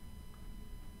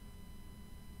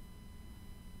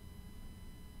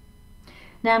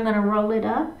 Now I'm going to roll it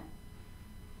up.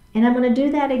 And I'm going to do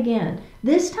that again.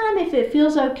 This time, if it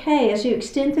feels okay, as you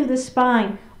extend through the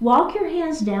spine, walk your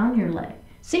hands down your leg.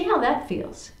 See how that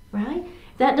feels, right?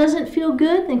 If that doesn't feel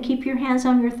good, then keep your hands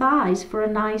on your thighs for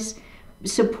a nice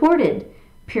supported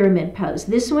pyramid pose.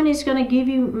 This one is going to give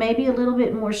you maybe a little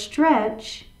bit more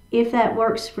stretch if that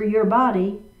works for your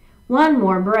body. One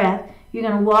more breath. You're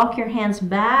going to walk your hands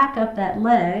back up that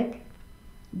leg,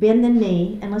 bend the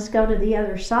knee, and let's go to the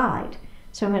other side.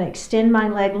 So I'm going to extend my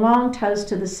leg long, toes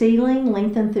to the ceiling,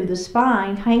 lengthen through the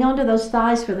spine. Hang on to those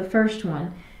thighs for the first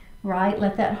one, right?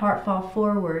 Let that heart fall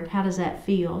forward. How does that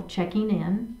feel? Checking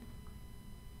in.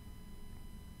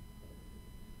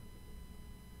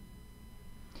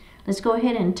 Let's go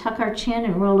ahead and tuck our chin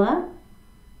and roll up.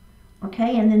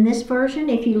 Okay, and then this version,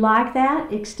 if you like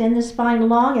that, extend the spine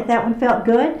long. If that one felt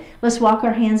good, let's walk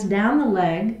our hands down the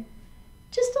leg.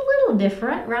 Just a little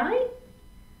different, right?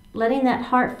 Letting that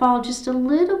heart fall just a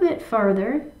little bit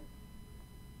further.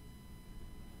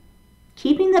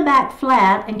 Keeping the back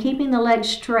flat and keeping the legs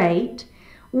straight.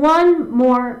 One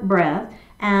more breath,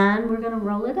 and we're going to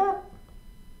roll it up.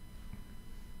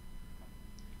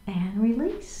 And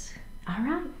release. All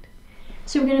right.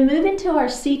 So we're going to move into our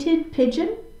seated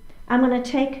pigeon. I'm going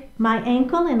to take my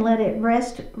ankle and let it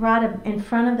rest right in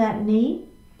front of that knee.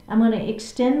 I'm going to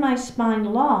extend my spine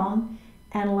long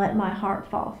and let my heart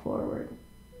fall forward.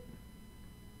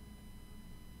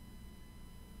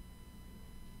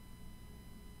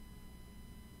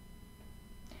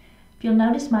 If you'll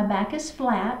notice, my back is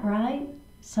flat, right?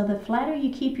 So the flatter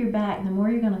you keep your back, the more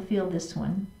you're going to feel this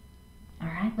one. All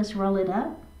right, let's roll it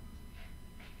up.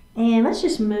 And let's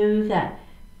just move that,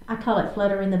 I call it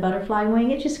flutter in the butterfly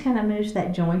wing. It just kind of moves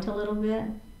that joint a little bit.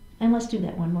 And let's do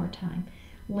that one more time.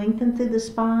 Lengthen through the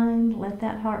spine, let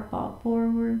that heart fall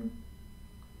forward.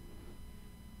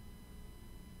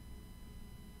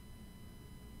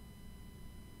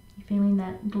 You feeling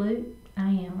that glute? I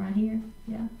am right here,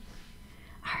 yeah.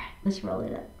 All right, let's roll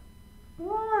it up.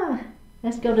 Ah,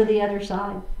 let's go to the other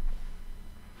side.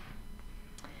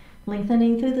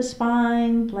 Lengthening through the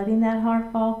spine, letting that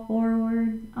heart fall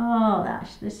forward. Oh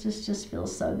gosh, this just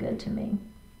feels so good to me.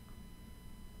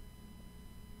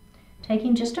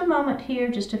 Taking just a moment here,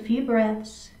 just a few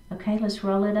breaths. Okay, let's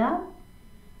roll it up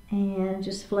and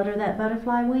just flutter that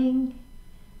butterfly wing.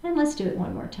 And let's do it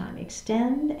one more time.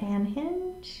 Extend and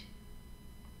hinge.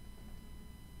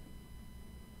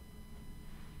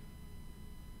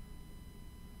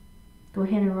 Go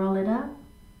ahead and roll it up.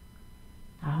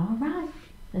 All right.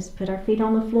 Let's put our feet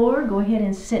on the floor. Go ahead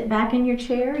and sit back in your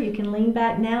chair. You can lean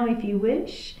back now if you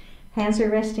wish. Hands are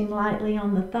resting lightly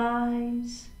on the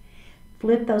thighs.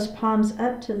 Flip those palms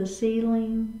up to the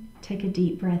ceiling. Take a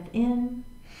deep breath in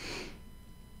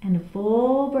and a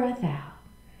full breath out.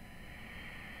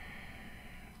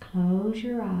 Close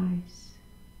your eyes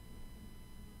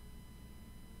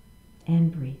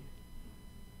and breathe.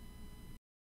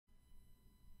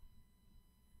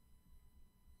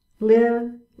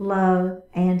 Live, love,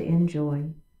 and enjoy.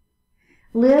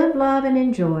 Live, love, and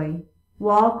enjoy.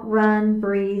 Walk, run,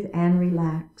 breathe, and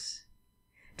relax.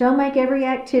 Don't make every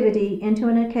activity into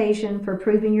an occasion for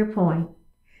proving your point.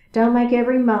 Don't make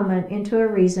every moment into a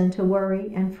reason to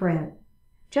worry and fret.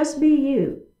 Just be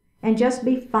you, and just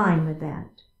be fine with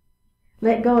that.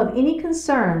 Let go of any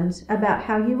concerns about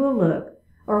how you will look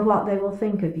or what they will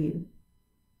think of you.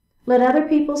 Let other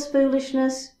people's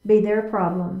foolishness be their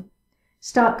problem.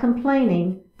 Stop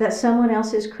complaining that someone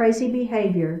else's crazy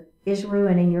behavior is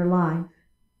ruining your life.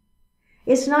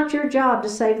 It's not your job to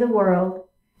save the world,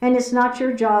 and it's not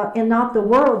your job and not the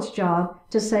world's job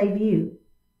to save you.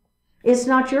 It's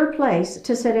not your place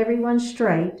to set everyone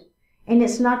straight, and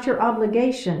it's not your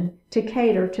obligation to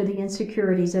cater to the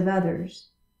insecurities of others.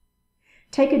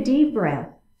 Take a deep breath,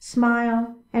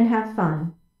 smile, and have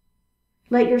fun.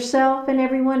 Let yourself and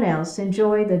everyone else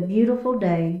enjoy the beautiful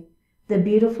day, the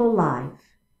beautiful life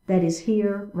that is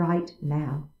here right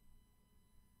now.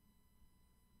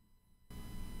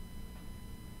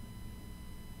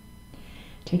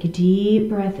 Take a deep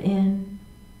breath in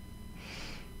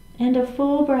and a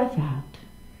full breath out.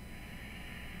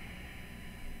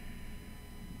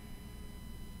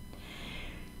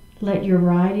 Let your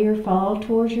right ear fall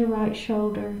towards your right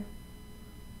shoulder.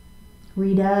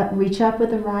 Reach up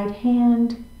with the right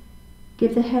hand.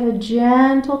 Give the head a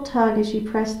gentle tug as you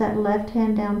press that left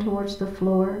hand down towards the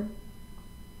floor.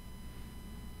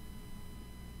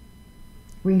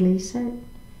 Release it.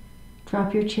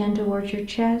 Drop your chin towards your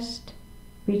chest.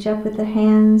 Reach up with the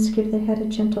hands. Give the head a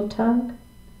gentle tug.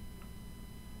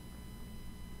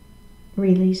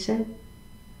 Release it.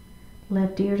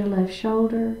 Left ear to left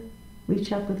shoulder.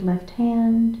 Reach up with left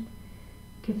hand.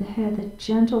 Give the head a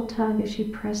gentle tug as you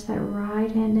press that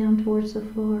right hand down towards the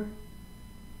floor.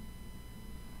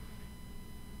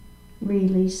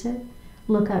 Release it.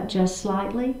 Look up just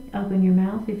slightly. Open your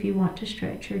mouth if you want to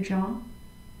stretch your jaw.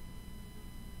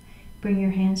 Bring your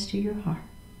hands to your heart.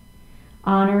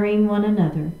 Honoring one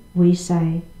another, we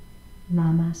say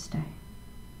Namaste.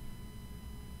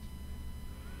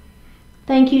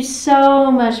 Thank you so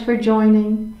much for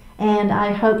joining, and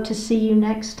I hope to see you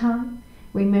next time.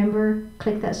 Remember,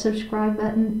 click that subscribe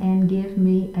button and give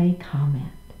me a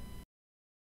comment.